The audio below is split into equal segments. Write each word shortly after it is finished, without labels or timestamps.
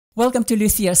Welcome to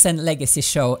Luthier's and Legacy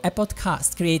Show, a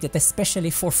podcast created especially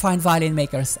for fine violin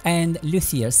makers and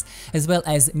luthiers, as well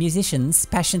as musicians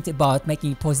passionate about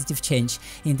making positive change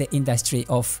in the industry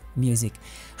of music.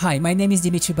 Hi, my name is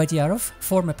Dimitri Badyarov,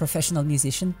 former professional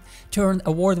musician, turned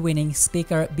award-winning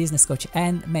speaker, business coach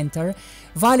and mentor,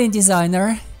 violin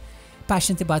designer,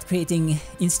 passionate about creating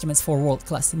instruments for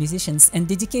world-class musicians and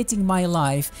dedicating my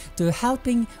life to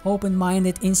helping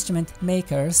open-minded instrument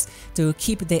makers to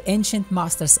keep the ancient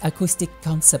masters' acoustic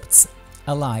concepts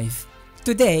alive.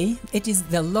 Today, it is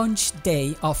the launch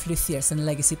day of Luthier's and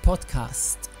Legacy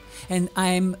podcast, and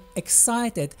I'm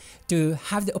excited to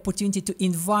have the opportunity to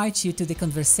invite you to the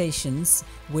conversations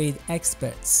with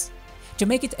experts. To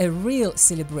make it a real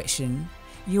celebration,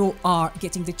 you are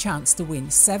getting the chance to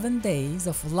win 7 days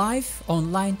of live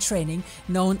online training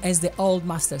known as the Old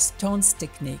Masters Tones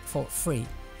Technique for free.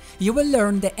 You will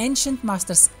learn the ancient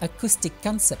masters' acoustic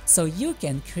concept so you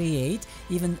can create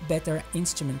even better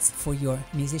instruments for your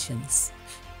musicians.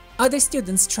 Other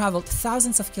students traveled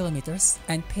thousands of kilometers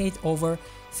and paid over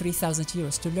 3,000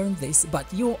 euros to learn this, but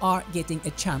you are getting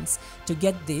a chance to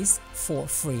get this for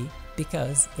free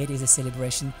because it is a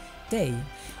celebration day.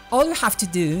 All you have to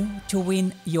do to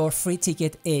win your free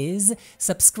ticket is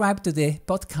subscribe to the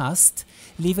podcast,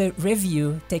 leave a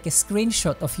review, take a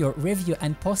screenshot of your review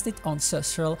and post it on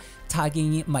social,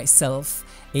 tagging myself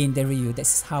in the review.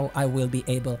 This is how I will be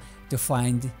able to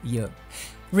find you.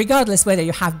 Regardless whether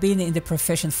you have been in the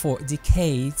profession for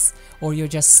decades or you're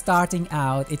just starting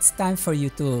out, it's time for you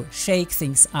to shake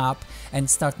things up and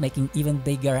start making even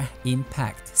bigger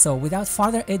impact. So without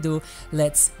further ado,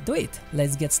 let's do it.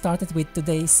 Let's get started with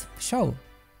today's show.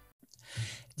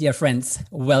 Dear friends,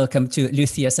 welcome to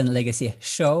Luthier's and Legacy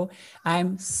Show.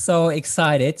 I'm so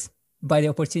excited by the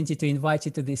opportunity to invite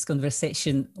you to this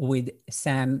conversation with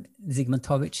Sam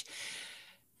Zygmuntowicz.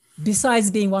 Besides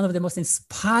being one of the most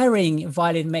inspiring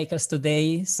violin makers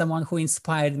today, someone who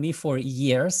inspired me for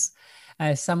years,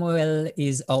 Samuel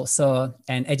is also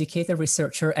an educator,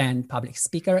 researcher, and public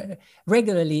speaker,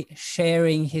 regularly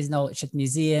sharing his knowledge at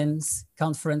museums,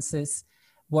 conferences,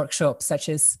 workshops such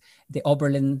as the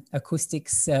Oberlin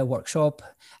Acoustics Workshop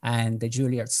and the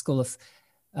Juilliard School of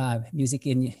Music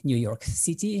in New York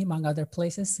City, among other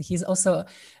places. He's also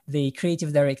the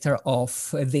creative director of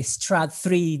the Strad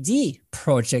 3D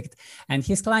project, and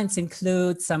his clients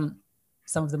include some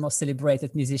of the most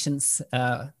celebrated musicians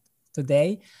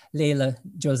today: Leila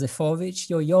Josefowicz,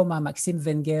 Yo-Yo-Ma, Maxim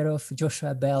Vengerov,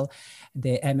 Joshua Bell,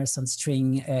 the Emerson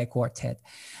String Quartet.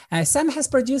 Sam has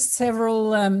produced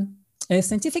several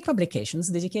scientific publications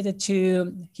dedicated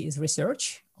to his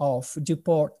research of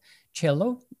Duport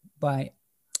cello by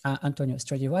Antonio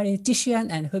Stradivari, Titian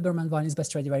and Huberman violins by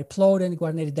Stradivari, Plowden,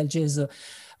 Guarneri del Gesso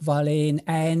violin,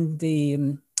 and the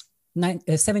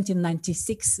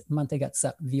 1796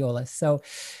 Mantegazza viola. So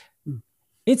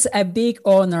it's a big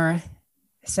honor,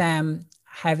 Sam,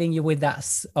 having you with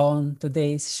us on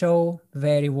today's show.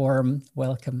 Very warm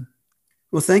welcome.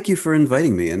 Well, thank you for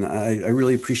inviting me. And I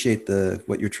really appreciate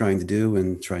what you're trying to do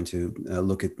and trying to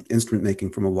look at instrument making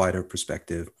from a wider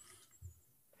perspective.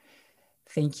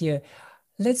 Thank you.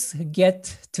 Let's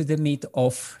get to the meat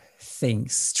of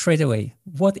things straight away.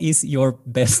 What is your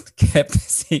best kept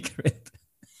secret?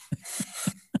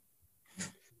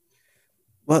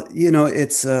 Well,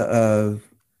 it's I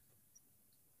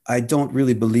don't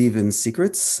really believe in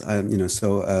secrets.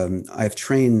 I've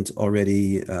trained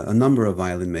already a number of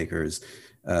violin makers,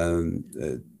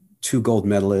 2 gold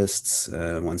medalists,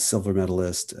 1 silver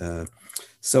medalist.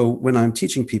 So when I'm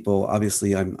teaching people,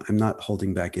 obviously I'm not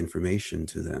holding back information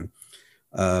to them.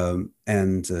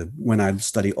 When I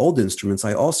study old instruments,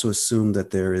 I also assume that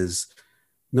there is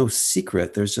no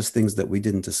secret. There's just things that we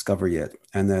didn't discover yet.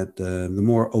 And that the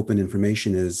more open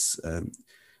information is,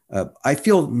 I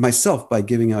feel myself, by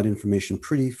giving out information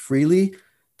pretty freely,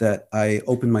 that I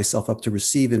open myself up to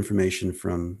receive information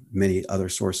from many other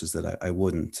sources that I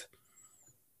wouldn't.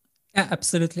 Yeah,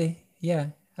 absolutely.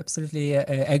 Yeah, absolutely.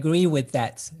 Agree with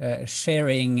that.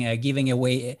 Sharing, giving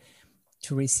away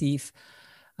to receive.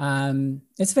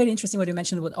 It's very interesting what you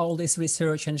mentioned with all this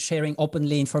research and sharing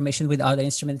openly information with other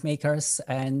instrument makers,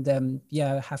 and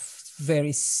have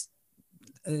very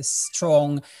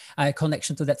strong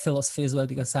connection to that philosophy as well,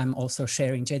 because I'm also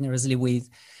sharing generously with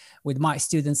my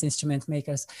students, instrument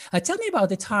makers. Tell me about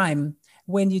the time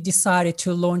when you decided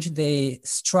to launch the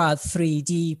Strad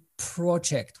 3D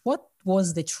project. What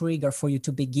was the trigger for you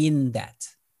to begin that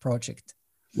project?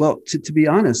 Well, to be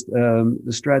honest, the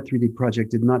Strad 3D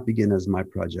project did not begin as my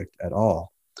project at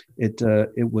all. It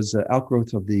was an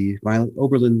outgrowth of the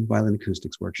Oberlin Violin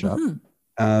Acoustics Workshop.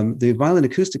 Mm-hmm. The Violin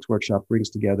Acoustics Workshop brings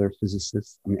together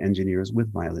physicists and engineers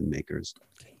with violin makers.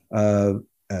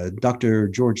 Dr.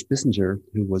 George Bissinger,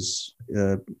 who was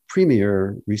a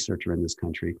premier researcher in this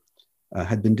country,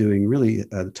 had been doing really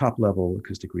top-level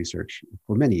acoustic research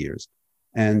for many years.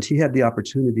 And he had the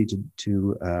opportunity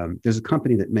to there's a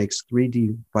company that makes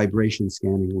 3D vibration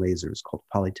scanning lasers called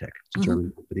Polytech. It's a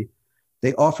German company.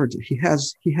 They offered, he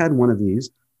had one of these,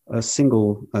 a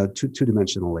single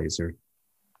two-dimensional laser,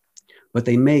 but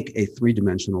they make a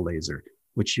three-dimensional laser,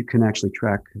 which you can actually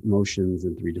track motions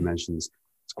in 3 dimensions.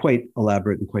 It's quite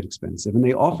elaborate and quite expensive. And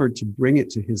they offered to bring it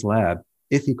to his lab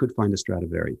if he could find a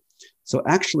Stradivari. So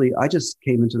actually, I just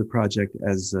came into the project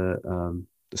as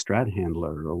the Strad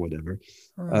handler or whatever.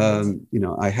 Right.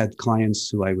 I had clients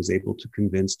who I was able to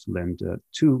convince to lend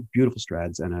 2 beautiful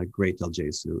Strads and a great Del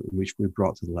Jesu, which we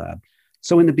brought to the lab.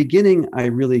 So in the beginning, I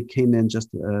really came in just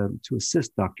to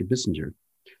assist Dr. Bissinger.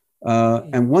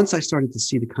 And once I started to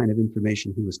see the kind of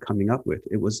information he was coming up with,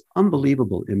 it was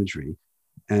unbelievable imagery.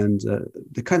 And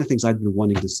the kind of things I'd been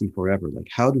wanting to see forever, like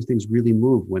how do things really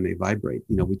move when they vibrate?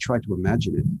 We tried to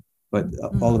imagine it, but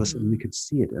all of a sudden we could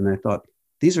see it. And I thought,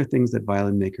 these are things that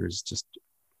violin makers just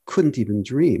couldn't even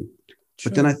dream.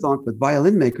 But then I thought, but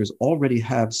violin makers already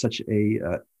have such a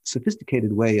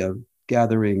sophisticated way of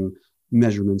gathering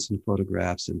measurements and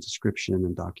photographs and description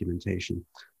and documentation.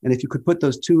 And if you could put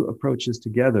those 2 approaches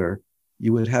together,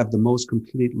 you would have the most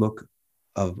complete look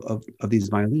of these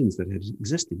violins that had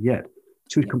existed yet.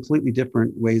 2 completely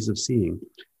different ways of seeing.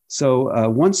 So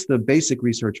once the basic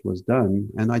research was done,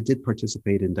 and I did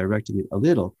participate in directing it a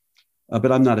little,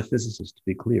 but I'm not a physicist, to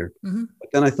be clear.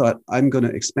 But then I thought, I'm going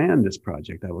to expand this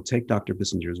project. I will take Dr.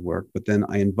 Bissinger's work, but then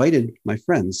I invited my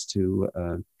friends to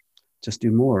just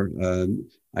do more.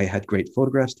 I had great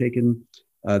photographs taken.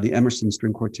 The Emerson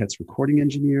String Quartet's recording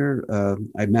engineer,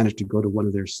 I managed to go to one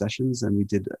of their sessions, and we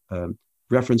did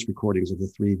reference recordings of the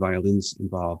 3 violins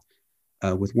involved,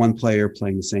 with one player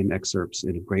playing the same excerpts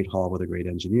in a great hall with a great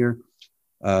engineer.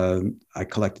 I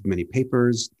collected many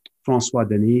papers. François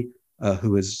Denis,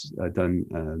 who has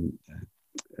done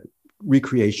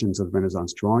recreations of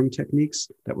Renaissance drawing techniques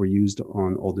that were used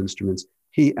on old instruments.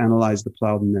 He analyzed the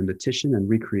Plowden and the Titian and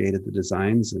recreated the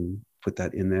designs and put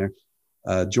that in there.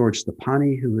 George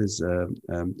Stepani, who is,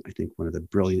 I think, one of the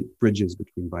brilliant bridges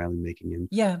between violin making and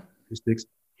acoustics.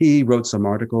 He wrote some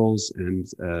articles. And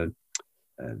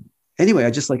anyway,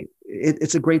 I just like,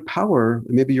 it's a great power.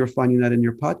 Maybe you're finding that in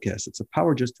your podcast. It's a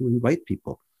power just to invite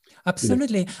people.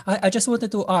 Absolutely. I just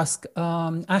wanted to ask,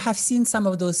 I have seen some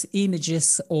of those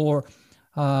images or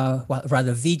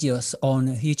rather videos on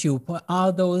YouTube.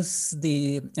 Are those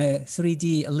the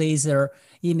 3D laser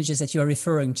images that you're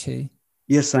referring to?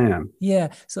 Yes, I am. Yeah,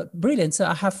 so brilliant. So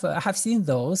I have seen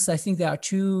those. I think there are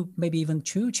 2, maybe even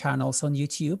 2 channels on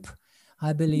YouTube,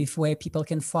 I believe, where people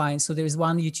can find. So there's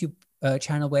one YouTube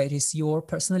channel where it is your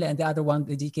personally, and the other one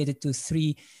dedicated to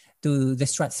the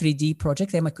Strat 3D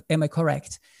project. Am I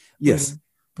correct? Yes.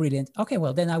 Brilliant. Okay,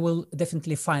 well, then I will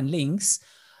definitely find links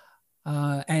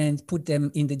and put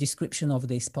them in the description of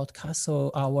this podcast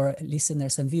so our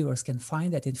listeners and viewers can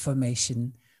find that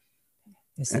information.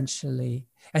 Essentially,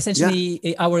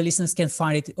 our listeners can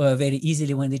find it very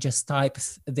easily when they just type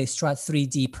the Strat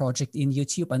 3D project in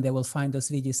YouTube, and they will find those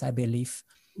videos, I believe.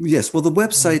 Yes, well, the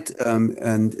website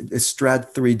and is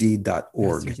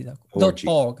strat3d.org.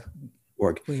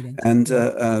 .org. And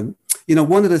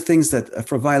one of the things that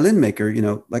for a violin maker,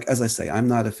 like as I say, I'm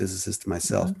not a physicist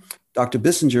myself. Dr.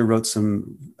 Bissinger wrote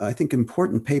some, I think,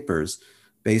 important papers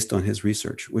based on his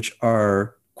research, which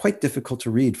are quite difficult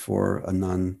to read for a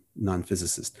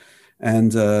non-physicist,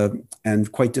 and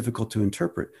quite difficult to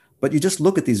interpret. But you just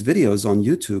look at these videos on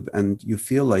YouTube and you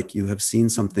feel like you have seen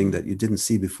something that you didn't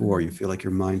see before. You feel like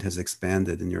your mind has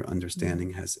expanded and your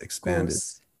understanding has expanded.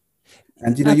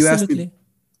 And you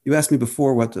asked me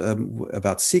before what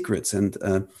about secrets, and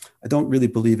I don't really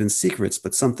believe in secrets,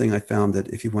 but something I found that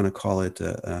if you want to call it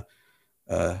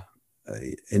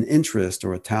an interest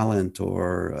or a talent,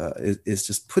 or is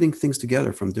just putting things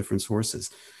together from different sources,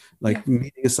 like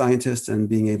meeting a scientist and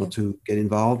being able to get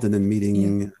involved, and then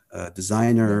meeting a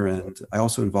designer. And I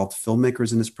also involved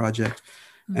filmmakers in this project.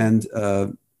 And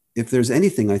if there's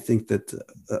anything, I think that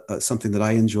something that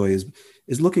I enjoy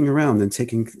is looking around and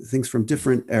taking things from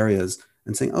different areas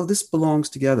and saying, oh, this belongs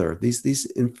together. These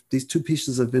 2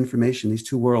 pieces of information, these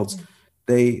 2 worlds,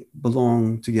 they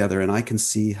belong together, and I can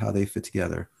see how they fit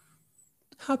together.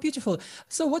 How beautiful.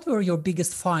 So what were your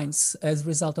biggest finds as a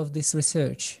result of this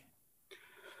research?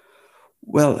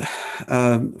 Well,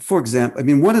 for example,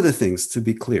 one of the things, to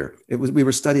be clear, we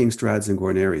were studying Strads and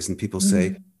Guarneris, and people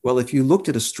say, well, if you looked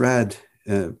at a Strad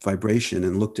vibration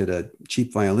and looked at a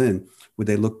cheap violin, would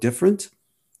they look different?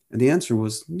 And the answer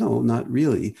was no, not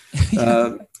really.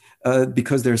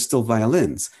 because they're still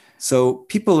violins. So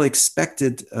people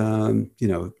expected,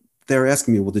 they're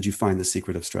asking me, well, did you find the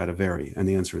secret of Stradivari? And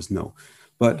the answer is no.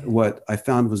 But what I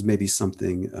found was maybe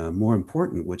something more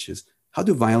important, which is, how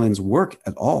do violins work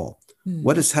at all?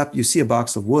 What has happened? You see a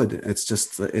box of wood; it's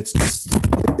just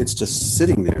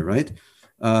sitting there, right?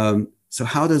 So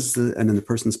how does and then the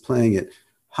person's playing it?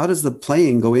 How does the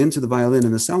playing go into the violin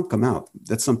and the sound come out?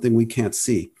 That's something we can't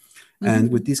see.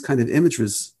 And with these kind of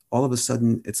images, all of a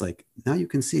sudden, it's like, now you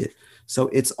can see it. So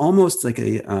it's almost like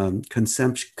a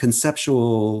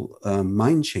conceptual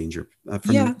mind changer.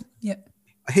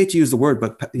 I hate to use the word,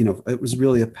 but it was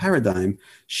really a paradigm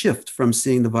shift from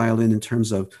seeing the violin in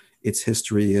terms of its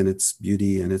history and its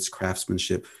beauty and its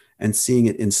craftsmanship, and seeing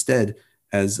it instead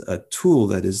as a tool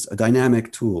that is a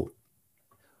dynamic tool.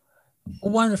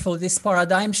 Wonderful, this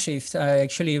paradigm shift. I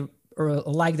actually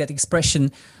like that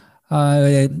expression.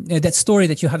 That story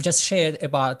that you have just shared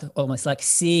about almost like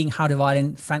seeing how the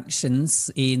violin functions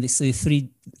in this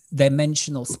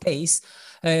three-dimensional space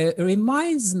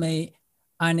reminds me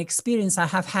an experience I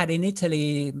have had in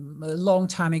Italy a long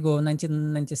time ago,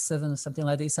 1997, something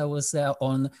like this. I was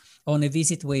on a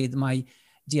visit with my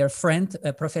dear friend,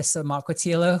 Professor Marco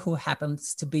Thiele, who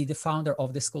happens to be the founder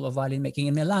of the School of Violin Making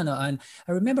in Milano. And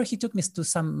I remember he took me to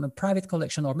some private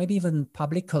collection or maybe even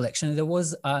public collection. There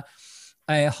was a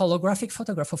holographic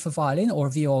photograph of a violin or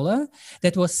viola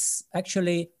that was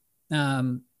actually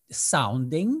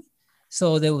sounding.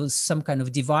 So there was some kind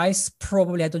of device,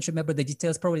 probably, I don't remember the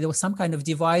details, probably there was some kind of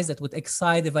device that would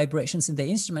excite the vibrations in the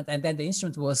instrument, and then the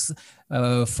instrument was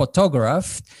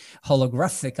photographed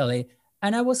holographically.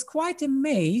 And I was quite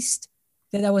amazed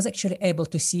that I was actually able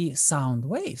to see sound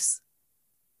waves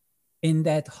in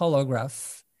that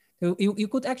holograph. You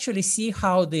could actually see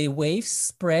how the waves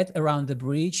spread around the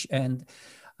bridge. And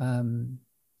and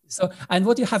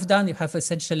what you have done, you have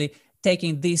essentially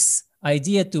taken this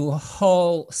idea to a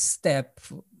whole step,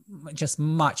 just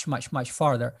much, much, much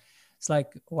farther. It's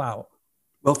like, wow.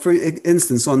 Well, for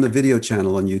instance, on the video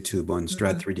channel on YouTube on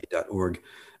strad3d.org,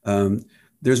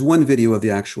 there's one video of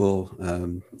the actual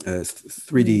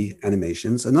 3D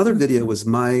animations. Another video was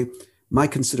my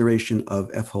consideration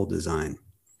of F-hole design,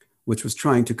 which was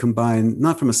trying to combine,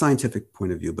 not from a scientific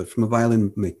point of view, but from a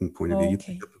violin making point of view. You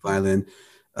pick up the violin.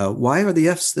 Why are the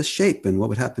Fs this shape? And what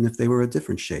would happen if they were a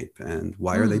different shape? And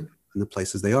why are they in the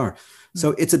places they are?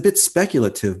 So it's a bit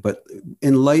speculative, but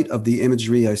in light of the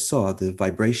imagery I saw, the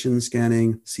vibration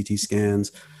scanning, CT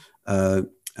scans,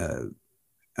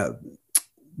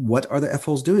 what are the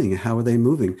F-holes doing? How are they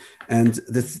moving? And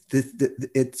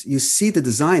you see the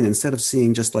design, instead of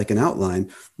seeing just like an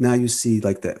outline, now you see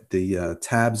like the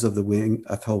tabs of the wing,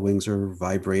 F-hole wings are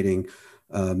vibrating.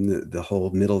 The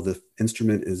whole middle of the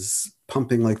instrument is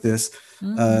pumping like this.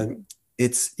 You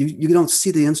don't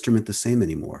see the instrument the same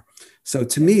anymore. So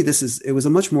to me, it was a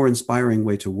much more inspiring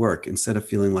way to work, instead of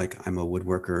feeling like I'm a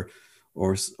woodworker,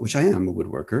 which I am a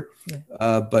woodworker,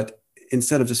 but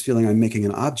instead of just feeling I'm making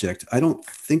an object, I don't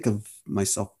think of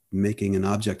myself making an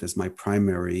object as my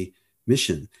primary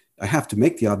mission. I have to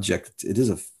make the object. It is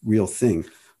a real thing,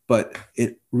 but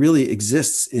it really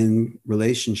exists in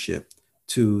relationship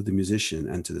to the musician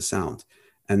and to the sound.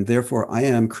 And therefore, I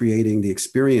am creating the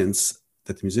experience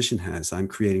that the musician has. I'm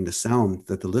creating the sound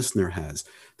that the listener has.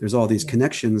 There's all these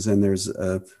connections, and there's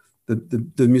the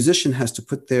musician has to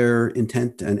put their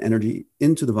intent and energy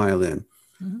into the violin.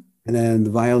 And then the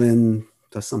violin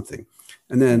does something,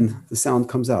 and then the sound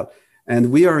comes out.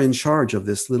 And we are in charge of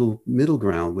this little middle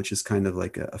ground, which is kind of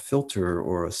like a filter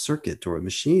or a circuit or a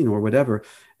machine or whatever.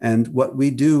 And what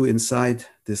we do inside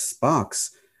this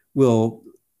box will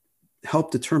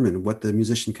help determine what the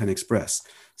musician can express.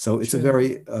 So it's a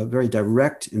very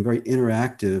direct and very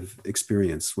interactive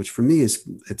experience, which for me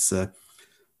it's a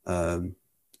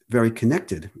very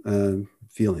connected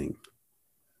feeling.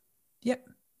 Yep.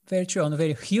 Very true, on a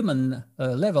very human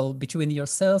level between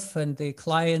yourself and the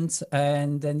client,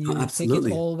 and then you take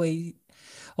it all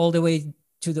the way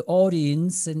to the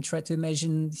audience and try to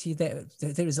imagine. See, there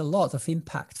is a lot of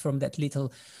impact from that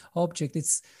little object.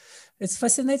 It's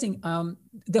fascinating.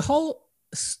 The whole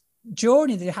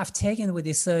journey that you have taken with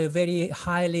this very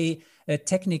highly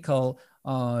technical,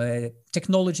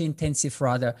 technology-intensive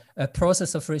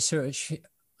process of research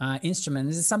instrument.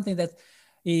 This is something that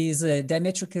is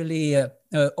diametrically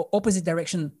opposite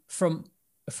direction from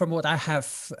what I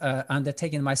have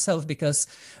undertaken myself, because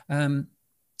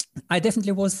I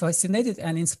definitely was fascinated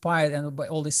and inspired by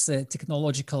all this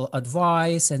technological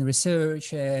advice and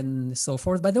research and so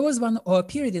forth. But there was one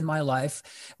period in my life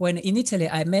when in Italy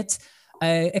I met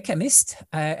a chemist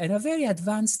and a very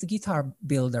advanced guitar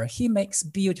builder. He makes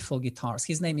beautiful guitars.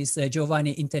 His name is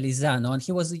Giovanni Intellizzano, and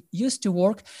he was used to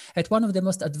work at one of the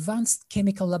most advanced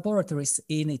chemical laboratories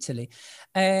in Italy.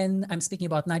 And I'm speaking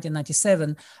about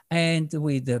 1997, and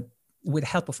with the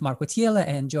help of Marco Thiele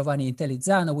and Giovanni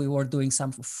Intellizzano, we were doing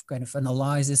some kind of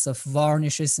analysis of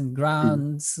varnishes and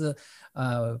grounds,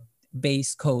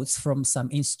 base coats from some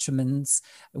instruments,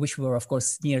 which were, of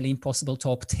course, nearly impossible to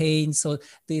obtain. So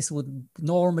this would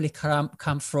normally come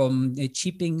from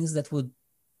chippings that would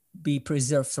be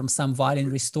preserved from some violin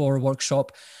restore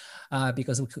workshop,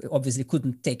 because we obviously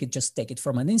couldn't just take it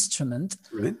from an instrument.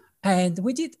 Right. And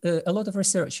we did a lot of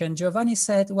research. And Giovanni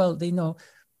said, well, the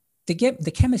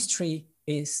chemistry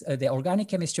is, the organic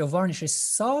chemistry of varnish is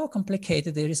so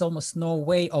complicated, there is almost no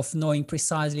way of knowing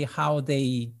precisely how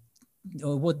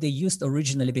what they used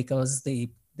originally, because the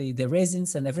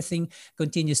resins and everything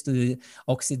continues to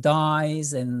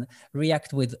oxidize and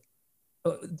react with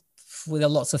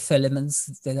lots of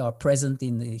elements that are present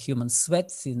in the human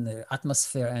sweat, in the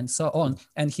atmosphere, and so on.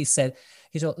 And he said,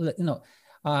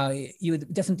 you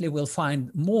definitely will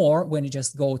find more when you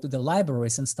just go to the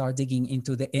libraries and start digging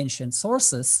into the ancient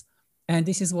sources. And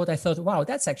this is what I thought, wow,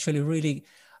 that's actually really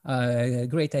a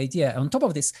great idea. On top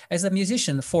of this, as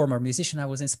a former musician, I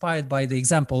was inspired by the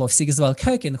example of Sigurd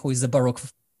Köken, who is a Baroque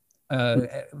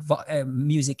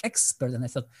music expert. And I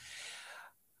thought,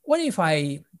 what if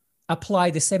I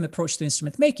apply the same approach to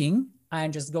instrument making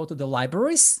and just go to the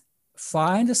libraries,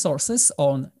 find the sources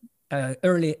on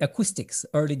early acoustics,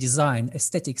 early design,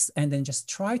 aesthetics, and then just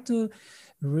try to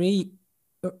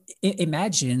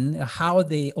imagine how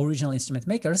the original instrument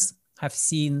makers have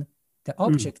seen the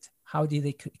object. How did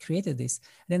they created this?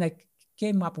 And then I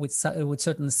came up with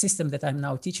certain system that I'm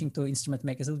now teaching to instrument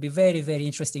makers. It would be very, very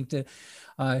interesting to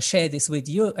share this with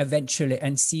you eventually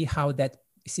and see how that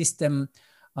system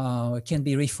can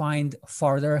be refined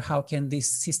further. How can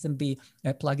this system be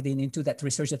plugged into that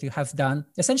research that you have done?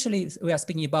 Essentially, we are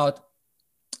speaking about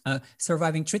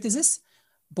surviving treatises,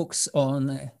 books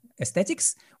on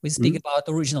aesthetics. We speak about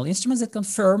original instruments that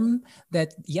confirm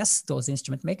that, yes, those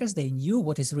instrument makers, they knew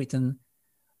what is written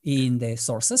in the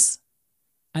sources.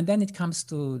 And then it comes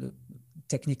to the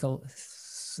technical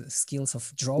skills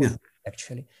of drawing,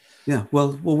 actually. Yeah,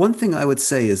 well, one thing I would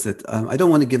say is that I don't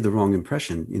want to give the wrong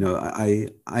impression. I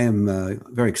am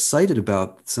very excited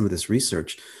about some of this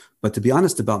research, but to be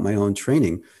honest about my own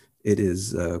training, it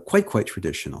is quite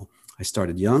traditional. I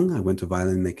started young. I went to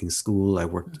violin making school. I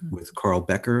worked with Carl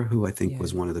Becker, who I think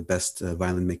was one of the best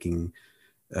violin making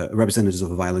representatives of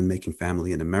the violin making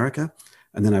family in America.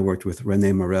 And then I worked with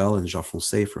René Morel and Jean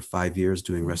Foncé for 5 years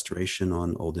doing restoration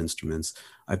on old instruments.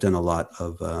 I've done a lot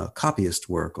of copyist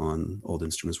work on old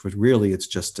instruments, but really it's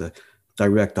just a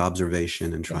direct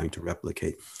observation and trying to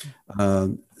replicate.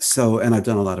 And I've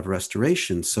done a lot of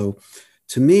restoration. So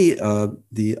to me,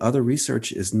 the other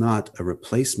research is not a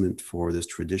replacement for this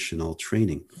traditional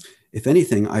training. If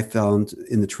anything, I found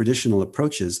in the traditional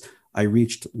approaches, I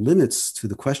reached limits to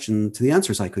the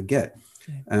answers I could get.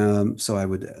 So I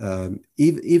would,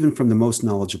 even from the most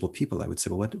knowledgeable people, I would say,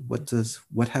 well,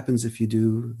 what happens if you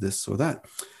do this or that?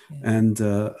 And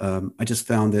I just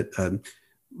found that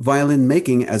violin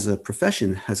making as a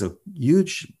profession has a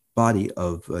huge body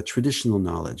of traditional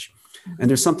knowledge. And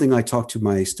there's something I talk to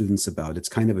my students about. It's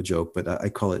kind of a joke, but I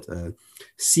call it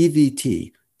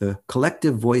CVT, the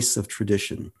collective voice of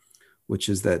tradition, which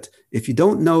is that if you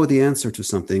don't know the answer to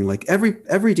something, like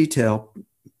every detail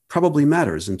probably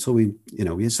matters until we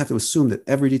just have to assume that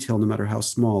every detail, no matter how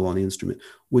small on the instrument,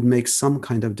 would make some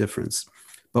kind of difference,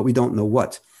 but we don't know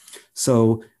what.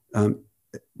 So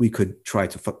we could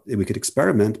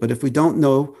experiment, but if we don't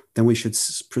know, then we should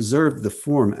preserve the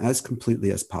form as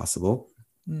completely as possible.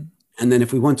 And then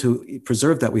if we want to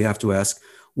preserve that, we have to ask,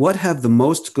 what have the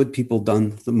most good people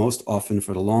done the most often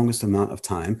for the longest amount of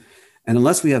time? And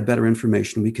unless we have better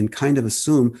information, we can kind of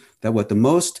assume that what the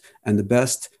most and the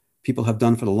best people have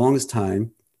done for the longest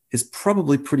time is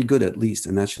probably pretty good at least,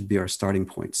 and that should be our starting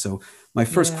point. So my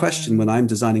first question when I'm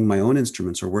designing my own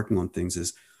instruments or working on things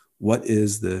is,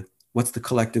 what's the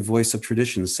collective voice of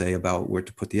tradition say about where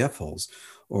to put the F-holes,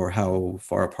 or how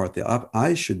far apart the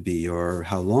eyes should be, or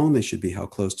how long they should be, how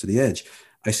close to the edge?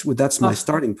 That's my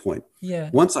starting point.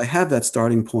 Once I have that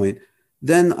starting point,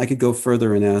 then I could go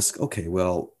further and ask, okay,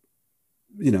 well,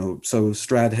 so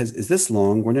Strad is this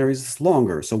long, Guarneri is this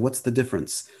longer. So what's the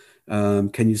difference?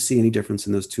 Can you see any difference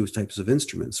in those two types of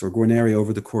instruments? Or Guarneri,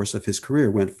 over the course of his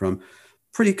career, went from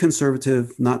pretty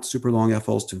conservative, not super long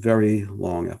F-holes to very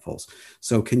long F-holes.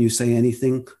 So can you say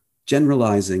anything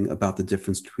generalizing about the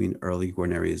difference between early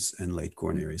Guarneris and late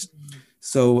Guarneris?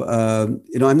 So,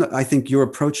 you know, I think your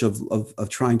approach of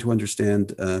trying to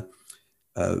understand,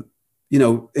 you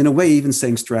know, in a way, even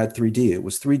saying Strad 3D, it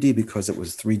was 3D because it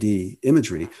was 3D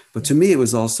imagery. But to me, it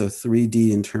was also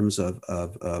 3D in terms of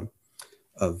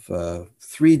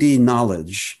 3D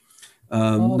knowledge,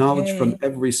 knowledge from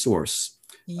every source,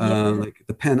 like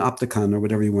the panopticon or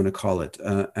whatever you want to call it.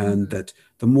 And that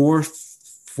the more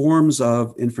forms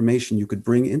of information you could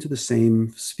bring into the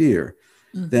same sphere,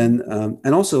 then,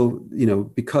 and also, you know,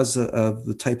 because of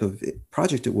the type of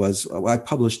project it was, I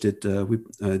published it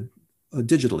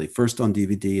digitally, first on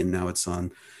DVD, and now it's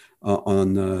on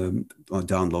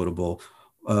downloadable.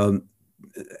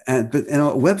 But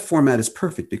a web format is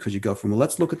perfect because you go from, well,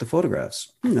 let's look at the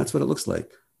photographs. That's what it looks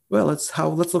like. Well, let's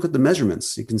look at the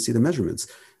measurements. You can see the measurements.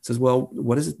 It says, well,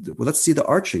 what is it? Well, let's see the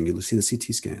arching. You'll see the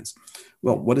CT scans.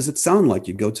 Well, what does it sound like?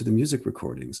 You go to the music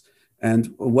recordings.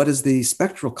 And what is the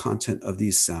spectral content of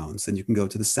these sounds? And you can go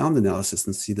to the sound analysis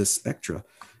and see the spectra.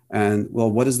 And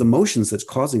well, what is the motions that's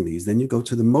causing these? Then you go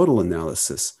to the modal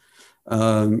analysis.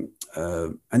 And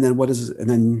then what is, and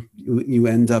then you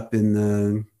end up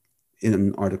in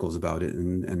articles about it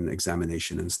and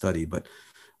examination and study. But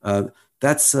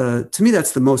that's, to me,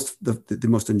 that's the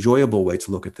most enjoyable way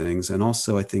to look at things. And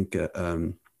also, I think,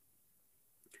 you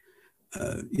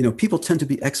know, people tend to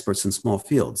be experts in small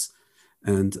fields.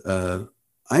 And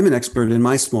I'm an expert in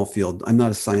my small field. I'm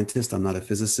not a scientist, I'm not a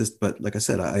physicist, but like I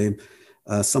said, I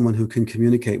am someone who can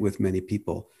communicate with many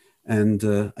people. And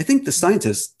I think the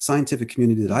scientific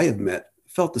community that I have met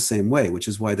felt the same way, which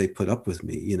is why they put up with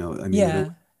me. You know, I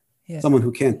mean, someone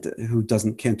who can't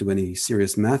do any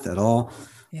serious math at all,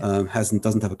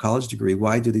 doesn't have a college degree.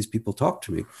 Why do these people talk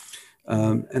to me?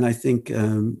 And I think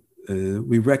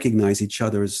we recognize each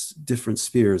other's different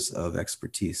spheres of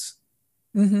expertise.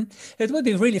 It would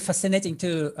be really fascinating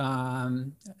to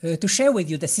share with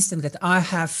you the system that I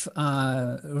have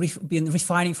been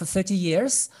refining for 30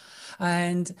 years.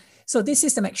 And so this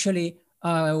system actually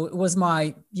was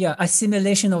my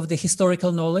assimilation of the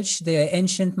historical knowledge, the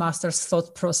ancient masters'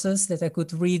 thought process that I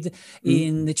could read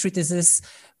in the treatises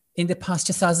in the past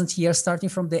 2,000 years, starting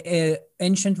from the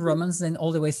ancient Romans and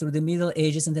all the way through the Middle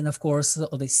Ages. And then, of course,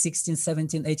 all the 16th,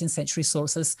 17th, 18th century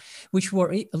sources, which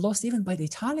were lost even by the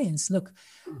Italians. Look,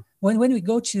 when we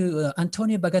go to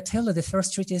Antonio Bagatello, the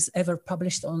first treatise ever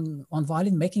published on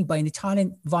violin making by an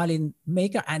Italian violin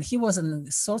maker, and he was a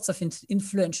sort of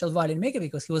influential violin maker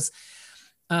because he was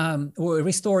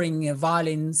restoring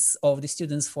violins of the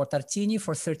students for Tartini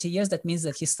for 30 years. That means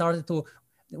that he started to,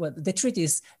 well, the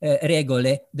treatise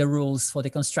Regole, the rules for the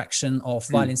construction of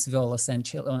violins, violas, and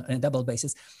double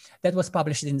basses, that was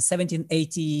published in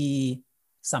 1780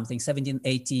 something,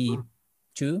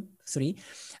 1782, 3.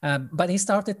 But he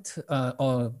started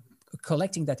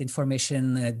collecting that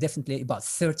information definitely about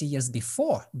 30 years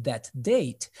before that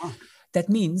date. That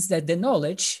means that the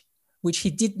knowledge which he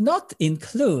did not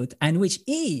include and which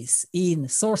is in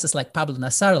sources like Pablo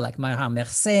Nassar, like Marham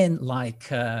Mersenne, like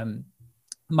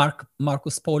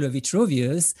Marcus Polio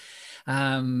Vitruvius,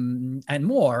 and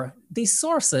more. These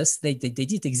sources, they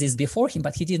did exist before him,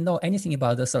 but he didn't know anything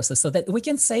about the sources. So that we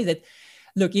can say that,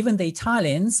 look, even the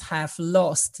Italians have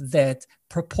lost that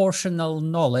proportional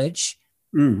knowledge,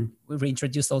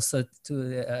 reintroduced also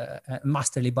to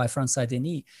masterly by François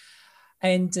Denis.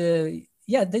 And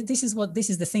this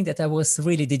is the thing that I was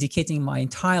really dedicating my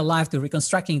entire life to,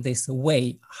 reconstructing this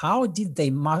way. How did they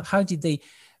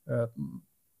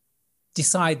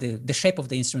decide the shape of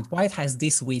the instrument? Why it has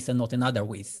this width and not another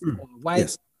width?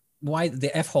 Why the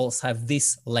F holes have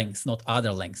this length, not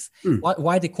other length?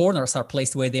 Why the corners are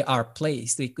placed where they are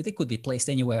placed? They could be placed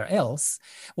anywhere else.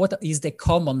 What is the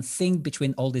common thing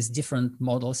between all these different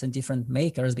models and different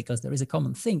makers? Because there is a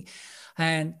common thing.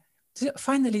 And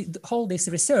finally, all this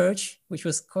research, which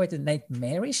was quite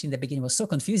nightmarish in the beginning, was so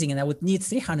confusing, and I would need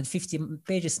 350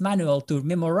 pages manual to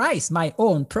memorize my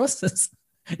own process.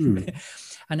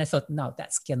 And I thought, no,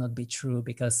 that cannot be true,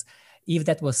 because if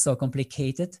that was so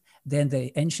complicated, then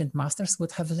the ancient masters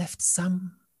would have left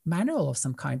some manual of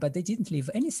some kind, but they didn't leave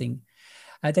anything.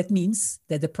 That means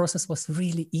that the process was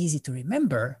really easy to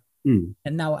remember. And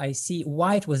now I see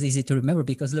why it was easy to remember,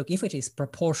 because look, if it is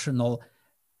proportional,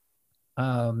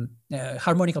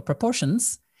 harmonical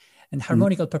proportions, and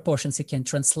harmonical proportions you can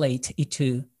translate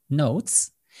into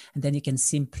notes, and then you can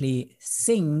simply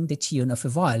sing the tune of a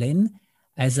violin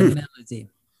as a melody.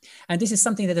 And this is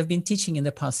something that I've been teaching in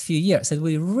the past few years. It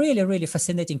will be really, really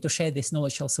fascinating to share this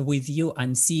knowledge also with you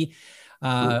and see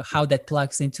how that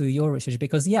plugs into your research.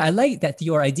 Because I like that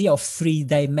your idea of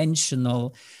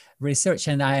three-dimensional research,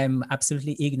 and I am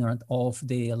absolutely ignorant of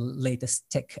the latest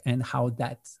tech and how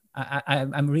that.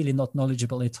 I'm really not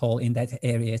knowledgeable at all in that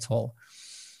area at all.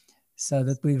 So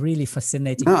that we're really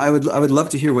fascinating. No, I would love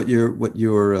to hear what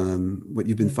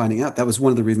you've been finding out. That was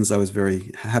one of the reasons I was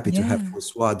very happy to have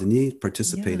François Denis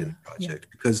participate in the project,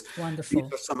 because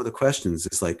these are some of the questions.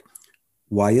 It's like,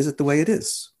 why is it the way it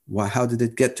is? How did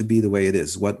it get to be the way it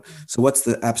is? So what's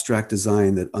the abstract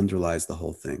design that underlies the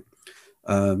whole thing?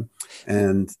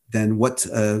 And then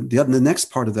the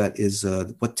next part of that is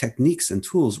what techniques and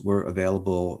tools were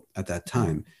available at that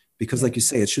time. Because like you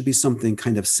say, it should be something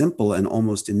kind of simple and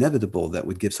almost inevitable that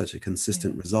would give such a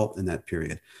consistent result in that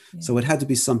period. So it had to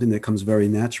be something that comes very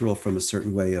natural from a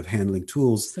certain way of handling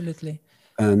tools. Absolutely.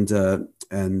 So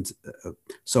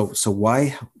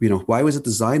why was it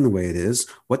designed the way it is?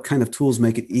 What kind of tools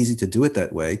make it easy to do it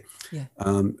that way?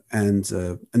 And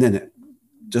then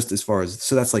just as far as,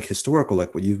 so that's like historical,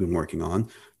 like what you've been working on.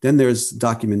 Then there's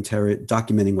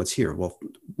documenting what's here. Well,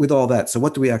 with all that, so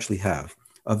what do we actually have?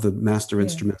 Of the master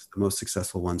instruments, the most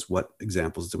successful ones, what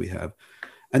examples do we have?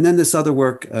 And then this other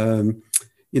work, to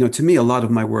me, a lot of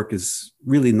my work is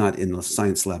really not in the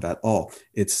science lab at all.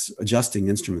 It's adjusting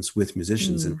instruments with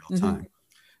musicians in real time.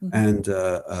 And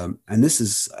this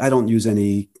is, I don't use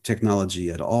any technology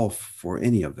at all for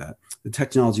any of that. The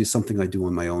technology is something I do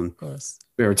on my own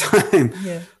spare time.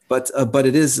 But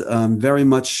it is very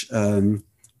much, there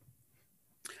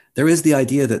is the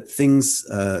idea that things,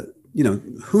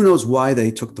 who knows why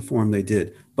they took the form they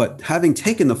did, but having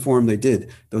taken the form they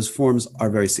did, those forms are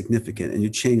very significant. And you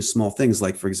change small things,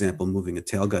 like, for example, moving a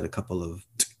tailgut a couple of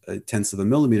tenths of a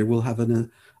millimeter will have an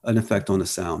effect on the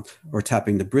sound, or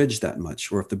tapping the bridge that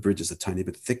much, or if the bridge is a tiny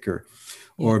bit thicker,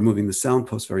 or moving the sound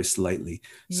post very slightly.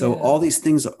 So all these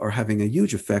things are having a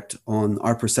huge effect on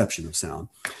our perception of sound.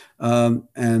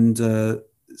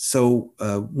 So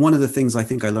one of the things I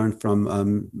think I learned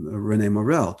from René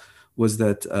Morel was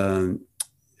that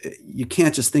you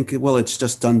can't just think, well, it's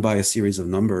just done by a series of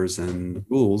numbers and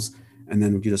rules, and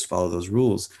then you just follow those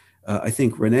rules. I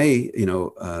think René,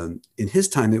 in his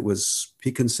time,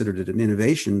 he considered it an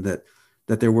innovation that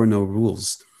there were no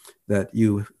rules, that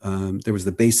there was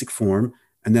the basic form,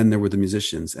 and then there were the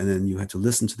musicians, and then you had to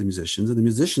listen to the musicians, and the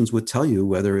musicians would tell you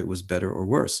whether it was better or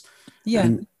worse.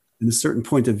 And in a certain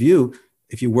point of view,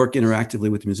 if you work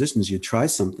interactively with the musicians, you try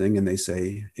something and they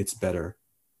say it's better.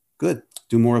 Good.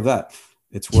 Do more of that.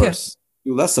 It's worse.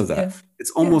 Do less of that.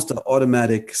 It's almost an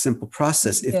automatic, simple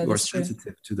process if you are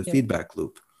sensitive to the feedback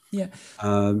loop.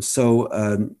 Because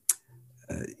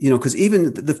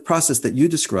even the process that you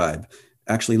describe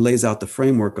actually lays out the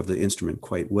framework of the instrument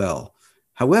quite well.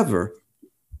 However,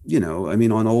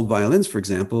 on old violins, for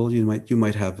example, you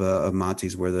might have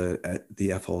Matis where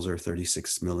the F holes are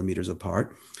 36 millimeters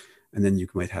apart. And then you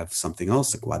might have something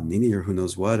else, like Guadagnini or who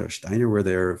knows what, or Steiner, where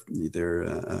they're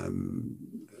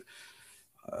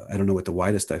I don't know what the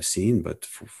widest I've seen, but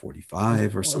for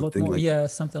 45 or something like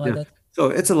something like that. So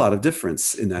it's a lot of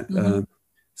difference in that.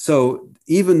 So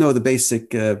even though the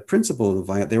basic principle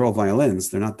of they're all violins,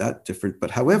 they're not that different.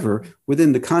 But however,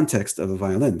 within the context of a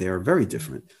violin, they are very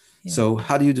different. So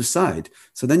how do you decide?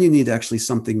 So then you need actually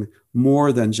something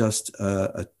more than just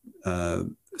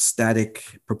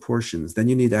static proportions. Then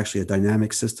you need actually a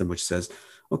dynamic system which says,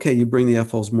 okay, you bring the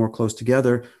F holes more close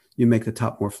together, you make the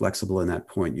top more flexible in that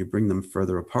point, you bring them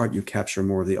further apart, you capture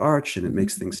more of the arch, and it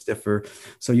makes things stiffer.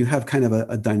 So you have kind of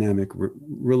a dynamic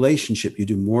relationship. You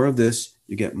do more of this,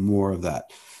 you get more of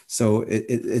that. So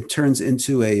it turns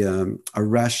into a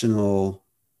rational,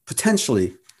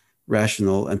 potentially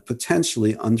rational and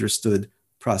potentially understood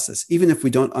process. Even if we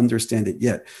don't understand it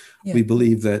yet, we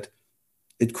believe that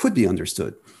it could be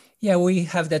understood. We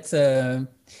have that.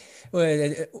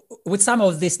 With some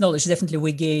of this knowledge, definitely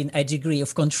we gain a degree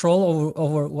of control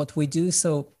over what we do.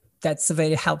 So that's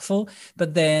very helpful.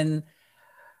 But then,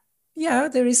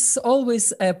 there is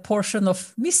always a portion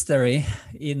of mystery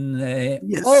in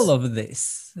all of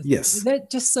this. There are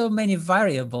just so many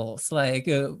variables, like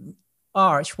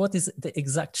arch. What is the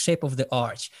exact shape of the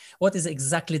arch? What is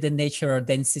exactly the nature or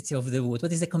density of the wood?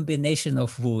 What is the combination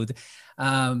of wood?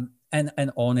 And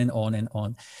on and on and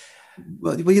on.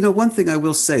 Well, one thing I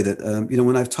will say that,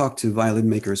 when I've talked to violin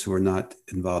makers who are not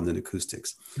involved in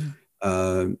acoustics,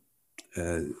 they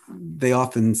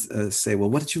often say, well,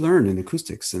 what did you learn in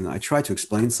acoustics? And I try to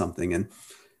explain something. And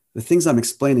the things I'm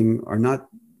explaining are not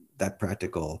that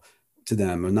practical to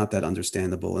them, or not that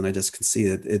understandable. And I just can see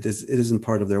that it isn't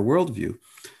part of their worldview.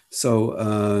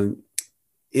 So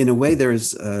in a way,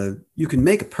 you can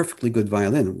make a perfectly good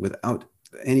violin without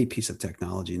any piece of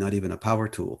technology, not even a power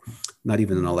tool, not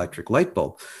even an electric light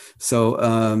bulb. So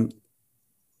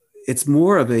it's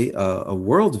more of a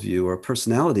worldview or a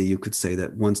personality, you could say,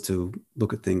 that wants to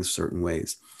look at things certain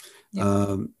ways.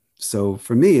 Yeah. So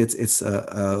for me, it's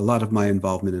a lot of my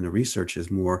involvement in the research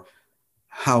is more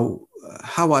how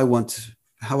I want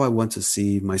to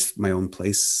see my own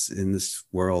place in this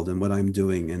world and what I'm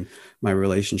doing and my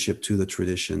relationship to the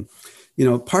tradition.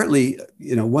 Partly,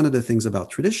 one of the things about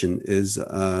tradition is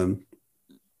I'm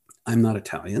not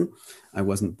Italian. I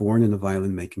wasn't born in a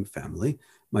violin making family.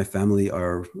 My family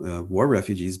are war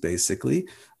refugees, basically,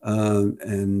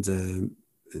 and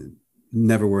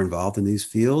never were involved in these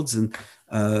fields. And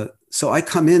so I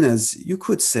come in as, you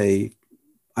could say,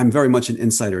 I'm very much an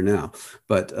insider now,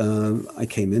 but I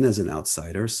came in as an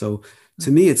outsider. So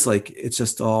to me, it's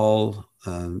just all,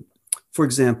 for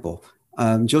example,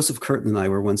 Joseph Curtin and I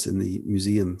were once in the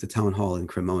museum, the town hall in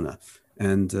Cremona,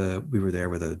 and we were there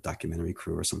with a documentary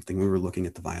crew or something. We were looking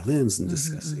at the violins and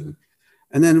discussing.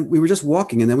 And then we were just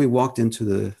walking, and then we walked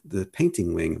into the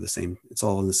painting wing of the same, it's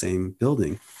all in the same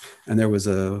building. And there was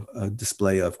a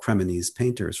display of Cremonese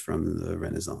painters from the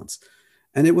Renaissance.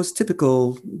 And it was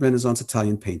typical Renaissance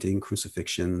Italian painting,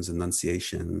 crucifixions,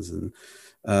 annunciations.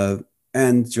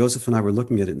 And Joseph and I were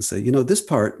looking at it and say, this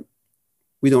part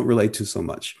we don't relate to so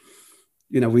much.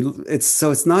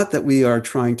 It's not that we are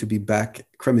trying to be back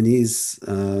Cremonese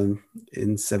in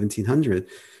 1700,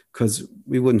 because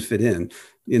we wouldn't fit in.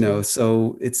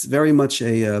 So it's very much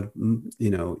even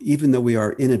though we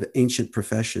are in an ancient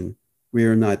profession,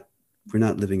 we're not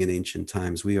living in ancient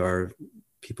times. We are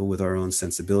people with our own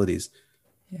sensibilities.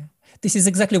 Yeah, this is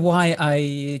exactly why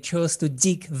I chose to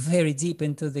dig very deep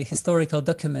into the historical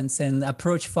documents and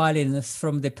approach violin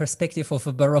from the perspective of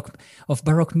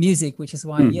Baroque music, which is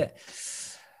why,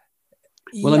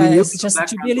 well, it's just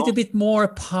to be a little bit more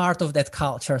part of that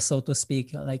culture, so to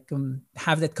speak, like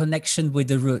have that connection with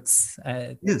the roots.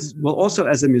 Yes. Well, also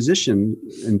as a musician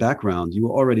in background, you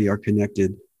already are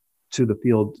connected to the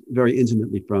field very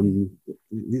intimately from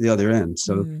the other end.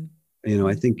 So,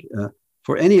 I think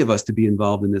for any of us to be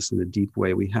involved in this in a deep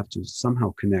way, we have to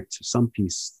somehow connect to some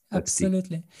piece.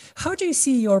 Absolutely. How do you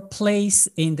see your place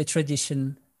in the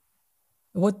tradition?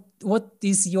 What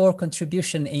is your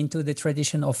contribution into the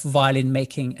tradition of violin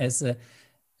making as a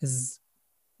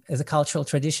cultural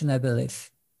tradition, I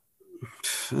believe?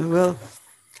 Well,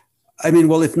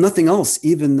 if nothing else,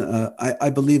 even I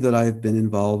believe that I've been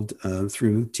involved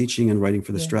through teaching and writing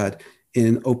for the Strad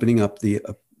in opening up the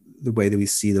way that we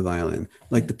see the violin.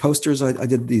 Like the posters, I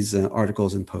did these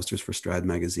articles and posters for Strad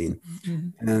magazine.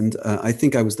 And I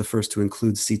think I was the first to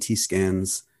include CT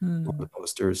scans on the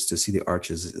posters to see the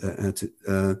arches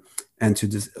and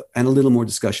a little more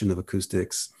discussion of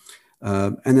acoustics.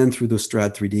 And then through the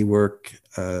Strad 3D work,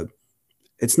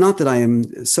 it's not that I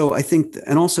am, so I think,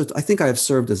 and also I think I have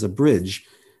served as a bridge,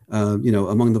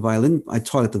 among the violin. I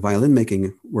taught at the violin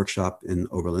making workshop in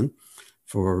Oberlin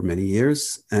for many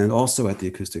years, and also at the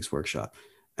acoustics workshop.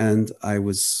 And I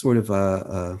was sort of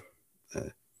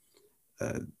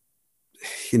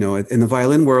in the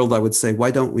violin world, I would say,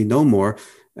 why don't we know more?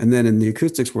 And then in the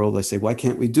acoustics world, I say, why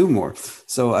can't we do more?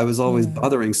 So I was always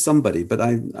bothering somebody. But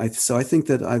I think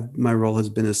that my role has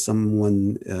been as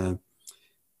someone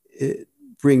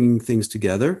bringing things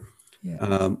together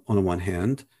on the one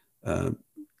hand. On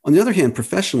the other hand,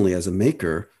 professionally as a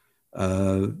maker,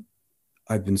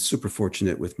 I've been super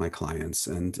fortunate with my clients.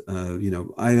 And,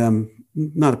 I am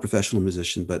not a professional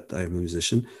musician, but I'm a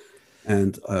musician,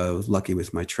 and lucky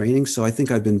with my training. So I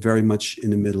think I've been very much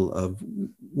in the middle of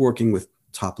working with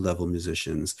top level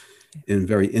musicians in a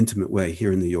very intimate way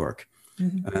here in New York.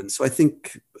 And so I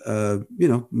think,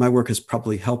 my work has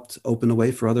probably helped open the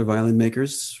way for other violin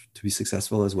makers to be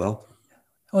successful as well.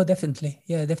 Oh, definitely.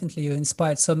 Yeah, definitely. You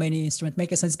inspired so many instrument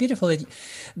makers. And it's beautiful that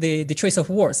the choice of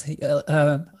words.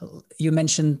 You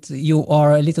mentioned you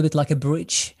are a little bit like a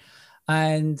bridge.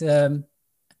 And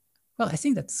I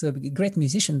think that's great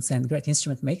musicians and great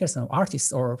instrument makers and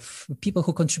artists or people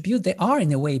who contribute, they are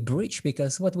in a way bridge,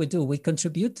 because what we do, we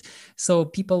contribute so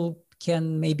people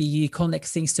can maybe connect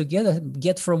things together,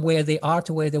 get from where they are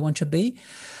to where they want to be.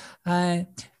 I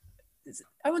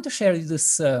want to share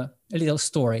this a little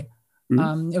story.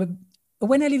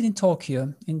 When I lived in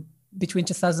Tokyo in between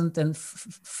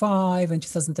 2005 and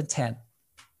 2010,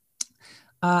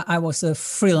 I was a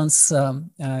freelance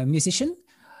musician.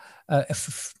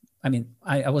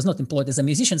 I was not employed as a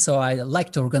musician, so I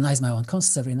like to organize my own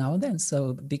concerts every now and then.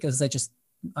 So because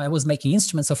I was making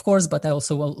instruments, of course, but I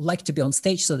also like to be on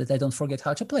stage so that I don't forget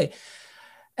how to play.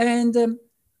 And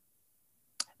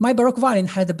my Baroque violin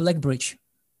had a black bridge.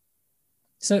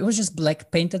 So it was just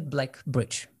painted black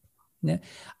bridge. Yeah.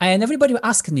 And everybody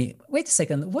asked me, wait a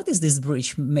second, what is this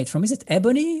bridge made from? Is it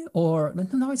ebony or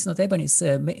no, it's not ebony,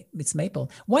 it's maple.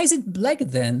 Why is it black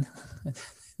then?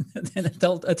 Then I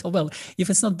told, well, if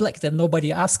it's not black, then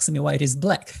nobody asks me why it is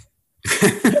black.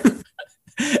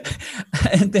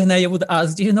 And then I would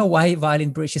ask, do you know why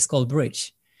violin bridge is called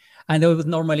bridge? And they would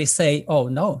normally say, oh,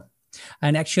 no.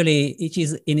 And actually, it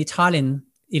is in Italian,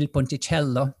 il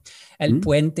ponticello, el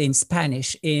puente in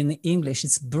Spanish. In English,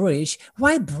 it's bridge.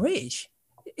 Why bridge?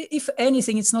 If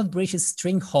anything, it's not bridge, it's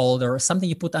string holder, or something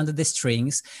you put under the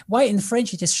strings. Why in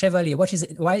French it is chevalier? What is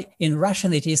it? Why in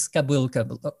Russian it is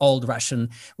kabulka, Old Russian,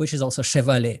 which is also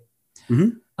chevalier.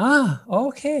 Ah,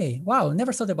 okay. Wow,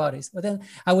 never thought about it. But then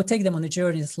I would take them on a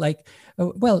journey. It's like,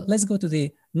 well, let's go to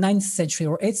the 9th century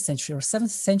or 8th century or 7th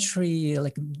century,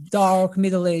 like dark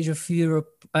middle age of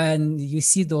Europe. And you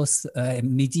see those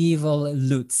medieval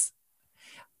lutes,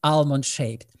 almond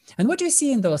shaped. And what do you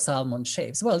see in those almond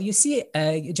shapes? Well, you see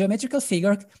a geometrical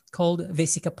figure called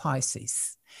vesica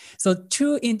Piscis. So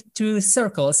two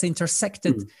circles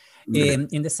intersected in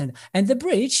the center. And the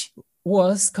bridge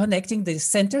was connecting the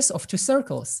centers of two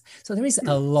circles. So there is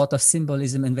a lot of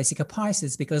symbolism in vesica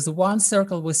Piscis, because one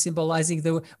circle was symbolizing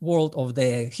the world of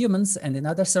the humans and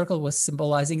another circle was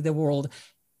symbolizing the world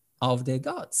of the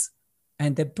gods.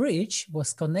 And the bridge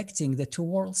was connecting the two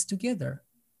worlds together.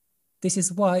 This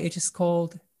is why it is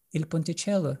called il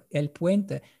ponticello, el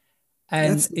puente.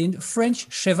 And in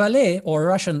French, chevalier or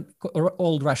Russian, or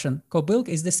Old Russian, kobylka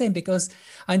is the same, because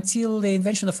until the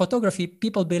invention of photography,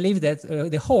 people believed that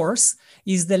the horse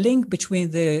is the link between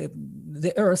the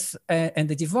earth and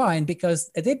the divine,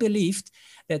 because they believed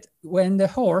that when the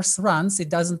horse runs, it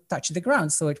doesn't touch the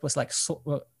ground. So it was like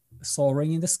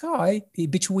soaring in the sky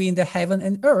between the heaven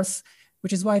and earth,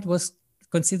 which is why it was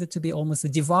considered to be almost a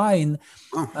divine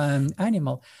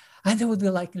animal. And there would be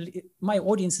like my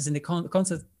audiences in the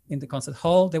concert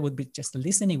hall, they would be just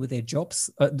listening with their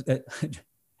jaws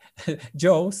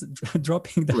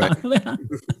dropping down. Right.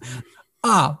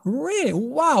 Ah, really?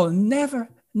 Wow, never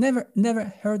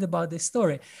heard about this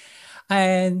story.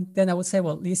 And then I would say,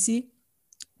 well, you see,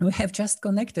 we have just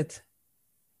connected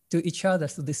to each other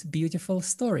through this beautiful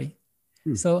story.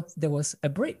 So there was a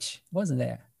bridge, wasn't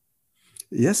there?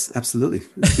 Yes, absolutely.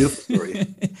 It's a beautiful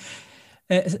story.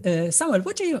 Samuel,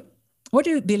 what do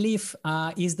you believe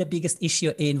is the biggest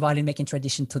issue in violin making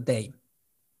tradition today?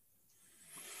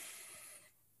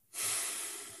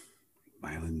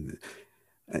 Violin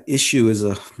issue is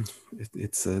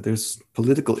there's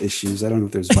political issues. I don't know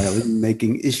if there's violin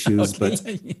making issues,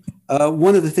 okay. But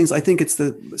one of the things, I think it's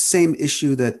the same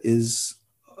issue that is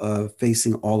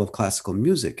facing all of classical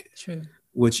music, True.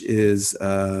 Which is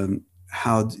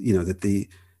how, that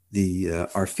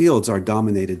our fields are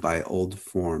dominated by old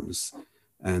forms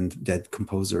and dead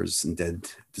composers and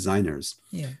dead designers.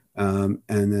 Yeah. And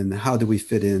then how do we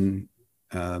fit in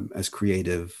as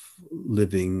creative,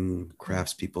 living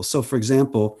craftspeople? So for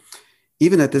example,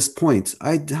 even at this point,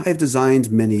 I've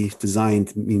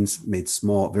made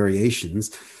small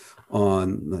variations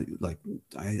on, like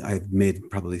I've made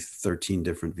probably 13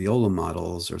 different viola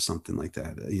models or something like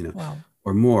that, wow.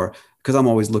 Or more, because I'm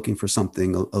always looking for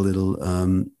something a little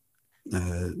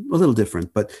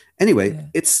different. But anyway, yeah.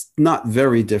 It's not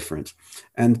very different.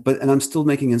 And I'm still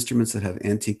making instruments that have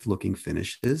antique looking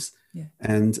finishes. Yeah.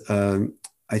 And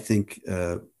I think,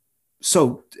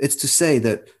 so it's to say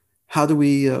that where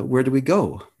do we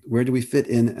go? Where do we fit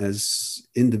in as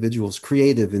individuals,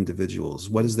 creative individuals?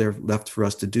 What is there left for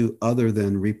us to do other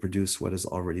than reproduce what has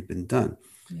already been done?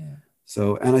 Yeah.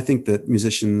 So, and I think that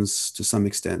musicians, to some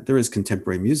extent, there is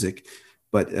contemporary music,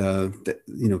 but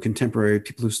contemporary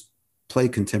people who play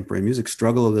contemporary music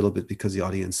struggle a little bit because the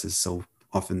audiences so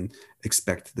often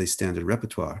expect the standard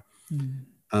repertoire.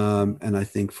 And I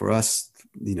think for us,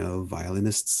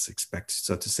 violinists expect,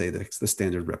 so to say, the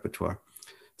standard repertoire.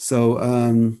 So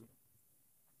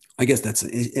I guess that's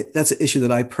an issue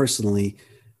that I personally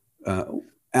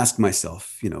ask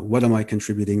myself. What am I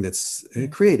contributing that's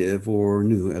creative or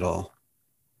new at all?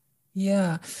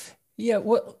 Yeah. Yeah,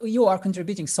 well, you are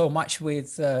contributing so much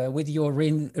with your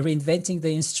reinventing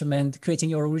the instrument, creating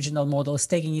your original models,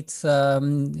 taking it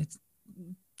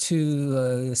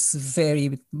to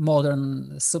very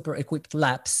modern, super equipped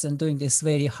labs, and doing this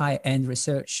very high-end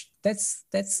research. That's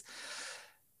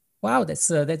wow.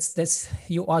 That's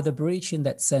you are the bridge in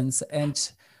that sense. And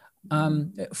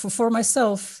for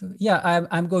myself, yeah,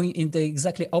 I'm going in the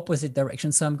exactly opposite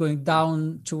direction. So I'm going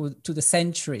down to the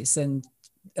centuries and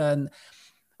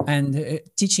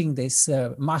teaching this,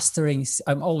 mastering.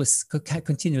 I'm always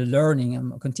continually learning.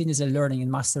 I'm continuously learning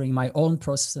and mastering my own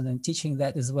process and then teaching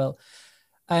that as well.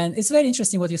 And it's very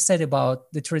interesting what you said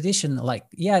about the tradition. Like,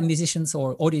 yeah, musicians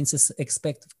or audiences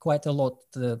expect quite a lot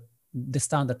the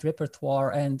standard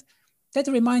repertoire. And that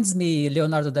reminds me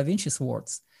Leonardo da Vinci's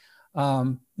words.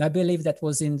 I believe that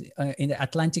was in the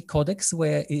Atlantic Codex,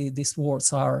 where these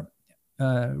words are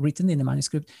written in the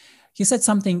manuscript. He said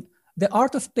something: the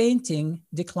art of painting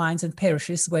declines and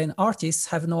perishes when artists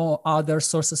have no other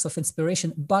sources of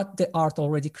inspiration but the art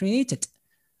already created.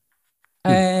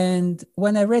 And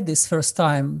when I read this first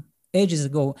time ages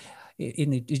ago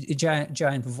in a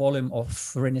giant volume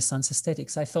of Renaissance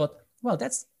aesthetics, I thought, well,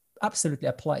 that's absolutely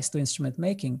applies to instrument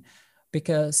making,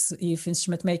 because if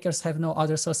instrument makers have no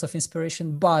other source of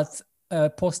inspiration but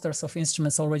posters of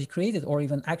instruments already created, or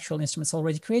even actual instruments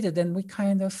already created, then we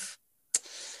kind of,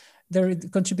 they're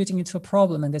contributing into a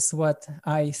problem. And that's what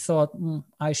I thought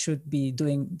I should be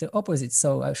doing the opposite.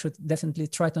 So I should definitely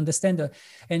try to understand the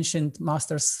ancient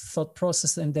masters' thought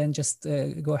process, and then just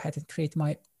go ahead and create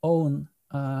my own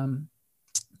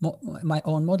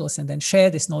models, and then share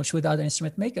this knowledge with other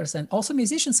instrument makers and also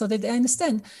musicians, so that they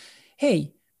understand,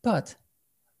 hey, but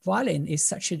violin is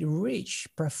such a rich,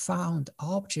 profound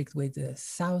object with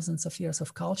thousands of years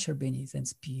of culture beneath, and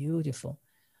it's beautiful.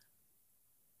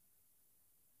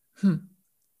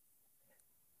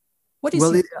 What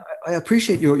is I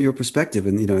appreciate your perspective,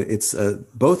 and it's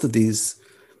both of these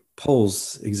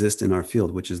poles exist in our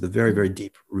field, which is the very, very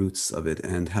deep roots of it,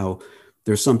 and how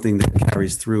there's something that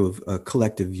carries through of a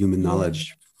collective human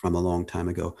knowledge from a long time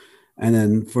ago. And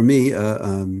then for me,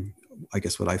 I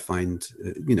guess what I find,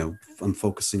 I'm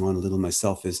focusing on a little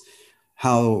myself is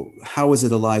how is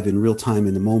it alive in real time,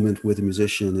 in the moment, with a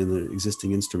musician and an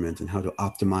existing instrument, and how to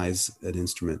optimize that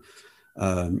instrument.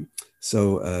 But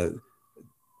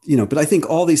I think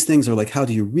all these things are like, how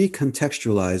do you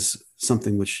recontextualize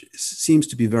something which seems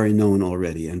to be very known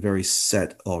already and very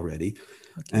set already,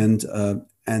 and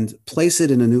place it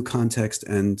in a new context,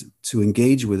 and to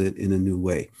engage with it in a new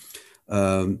way.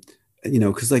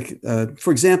 Because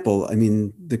for example, I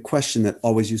mean, the question that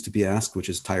always used to be asked, which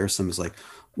is tiresome, is like,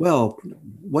 well,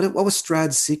 what was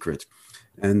Strad's secret?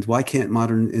 And why can't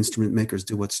modern instrument makers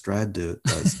do what Strad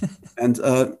does? And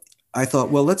I thought,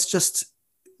 well,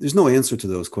 there's no answer to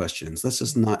those questions. Let's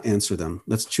just not answer them.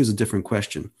 Let's choose a different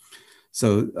question.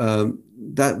 So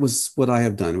that was what I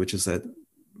have done, which is that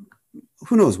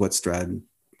who knows what Strad's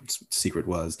secret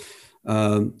was?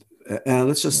 And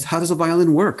let's just, how does a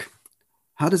violin work?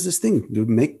 How does this thing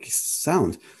make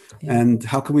sound? And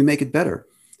how can we make it better?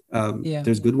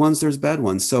 There's good ones, there's bad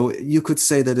ones. So you could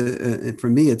say that for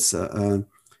me, it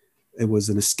was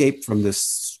an escape from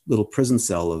this little prison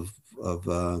cell of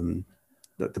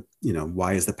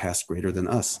why is the past greater than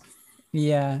us?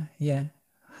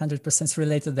 100%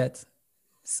 related to that.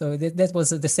 So that was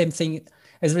the same thing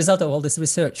as a result of all this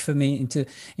research for me into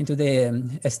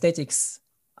the aesthetics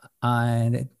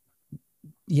and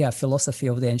philosophy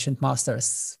of the ancient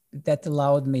masters, that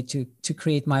allowed me to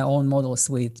create my own models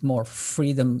with more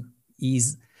freedom,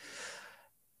 ease,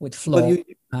 with flow. You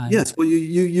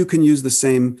can use the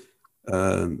same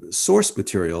source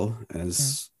material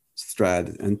as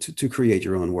Strad and to create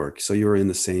your own work. So you're in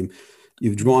the same,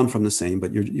 you've drawn from the same,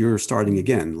 but you're starting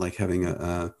again, like having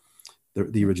the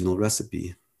original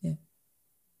recipe. Yeah,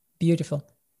 beautiful.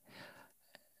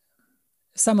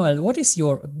 Samuel, what is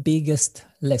your biggest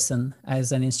lesson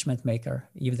as an instrument maker,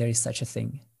 if there is such a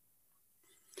thing?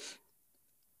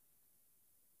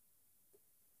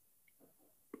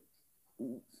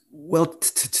 Well,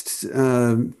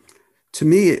 to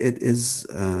me, it is,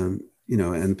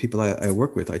 and people I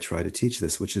work with, I try to teach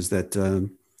this, which is that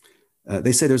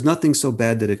they say there's nothing so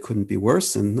bad that it couldn't be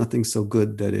worse, and nothing so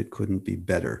good that it couldn't be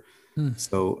better.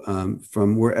 So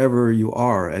from wherever you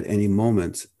are at any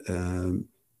moment,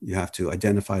 you have to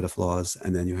identify the flaws,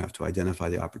 and then you have to identify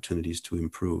the opportunities to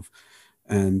improve.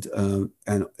 And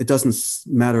it doesn't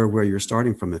matter where you're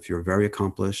starting from. If you're very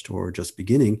accomplished or just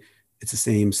beginning, it's the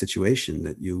same situation,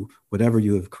 that whatever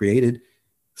you have created,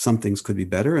 some things could be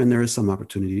better, and there is some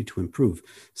opportunity to improve.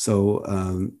 So,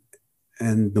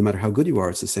 and no matter how good you are,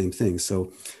 it's the same thing.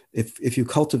 So if you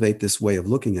cultivate this way of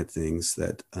looking at things,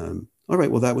 that, all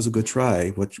right, well, that was a good try.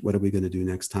 What are we going to do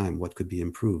next time? What could be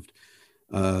improved?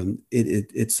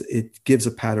 It gives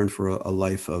a pattern for a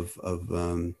life of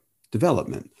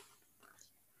development.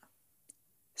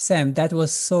 Sam, that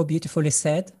was so beautifully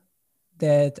said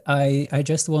that I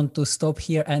just want to stop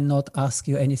here and not ask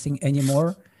you anything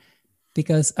anymore,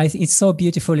 because I think it's so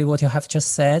beautifully what you have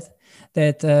just said,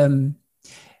 that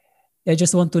I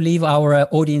just want to leave our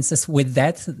audiences with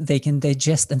that. They can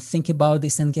digest and think about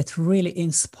this and get really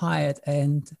inspired.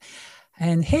 And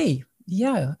hey,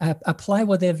 apply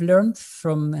what they've learned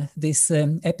from this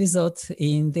episode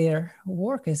in their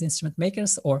work as instrument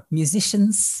makers or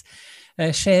musicians.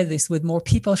 Share this with more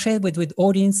people, share it with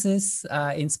audiences,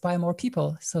 inspire more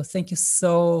people. So thank you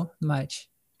so much.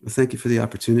 Well, thank you for the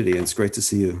opportunity. It's great to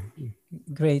see you.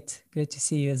 Great to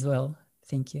see you as well.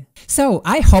 Thank you. So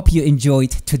I hope you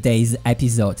enjoyed today's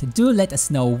episode. Do let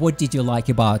us know what did you like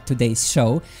about today's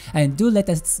show, and do let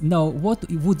us know what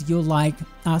would you like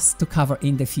us to cover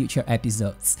in the future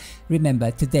episodes.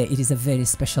 Remember, today it is a very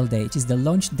special day. It is the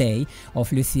launch day of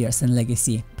Luthier's and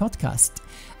Legacy podcast.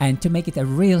 And to make it a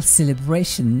real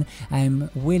celebration, I'm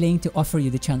willing to offer you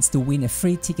the chance to win a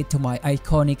free ticket to my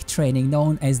iconic training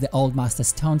known as the Old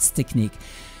Master's Tones Technique.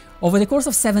 Over the course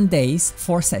of 7 days,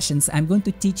 4 sessions, I'm going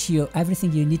to teach you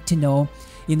everything you need to know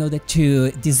in order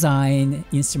to design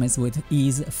instruments with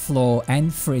ease, flow,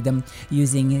 and freedom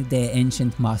using the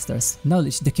ancient masters'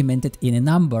 knowledge documented in a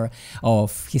number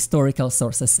of historical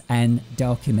sources and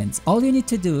documents. All you need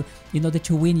to do in order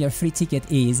to win your free ticket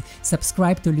is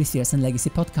subscribe to Luthier's and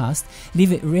Legacy podcast,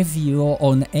 leave a review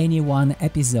on any one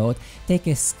episode, take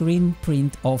a screen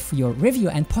print of your review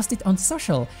and post it on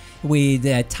social with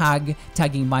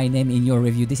tagging my name in your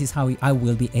review. This is how I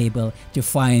will be able to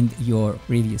find your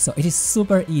review. So it is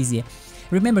super easy.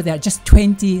 Remember, there are just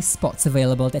 20 spots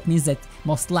available. That means that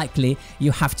most likely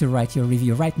you have to write your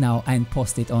review right now and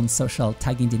post it on social,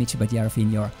 tagging Dimitri Badiarov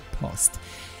in your post.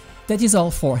 That is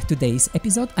all for today's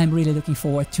episode. I'm really looking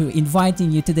forward to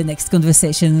inviting you to the next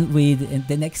conversation with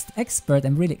the next expert.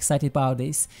 I'm really excited about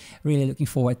this. Really looking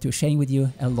forward to sharing with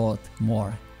you a lot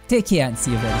more. Take care and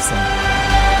see you very soon.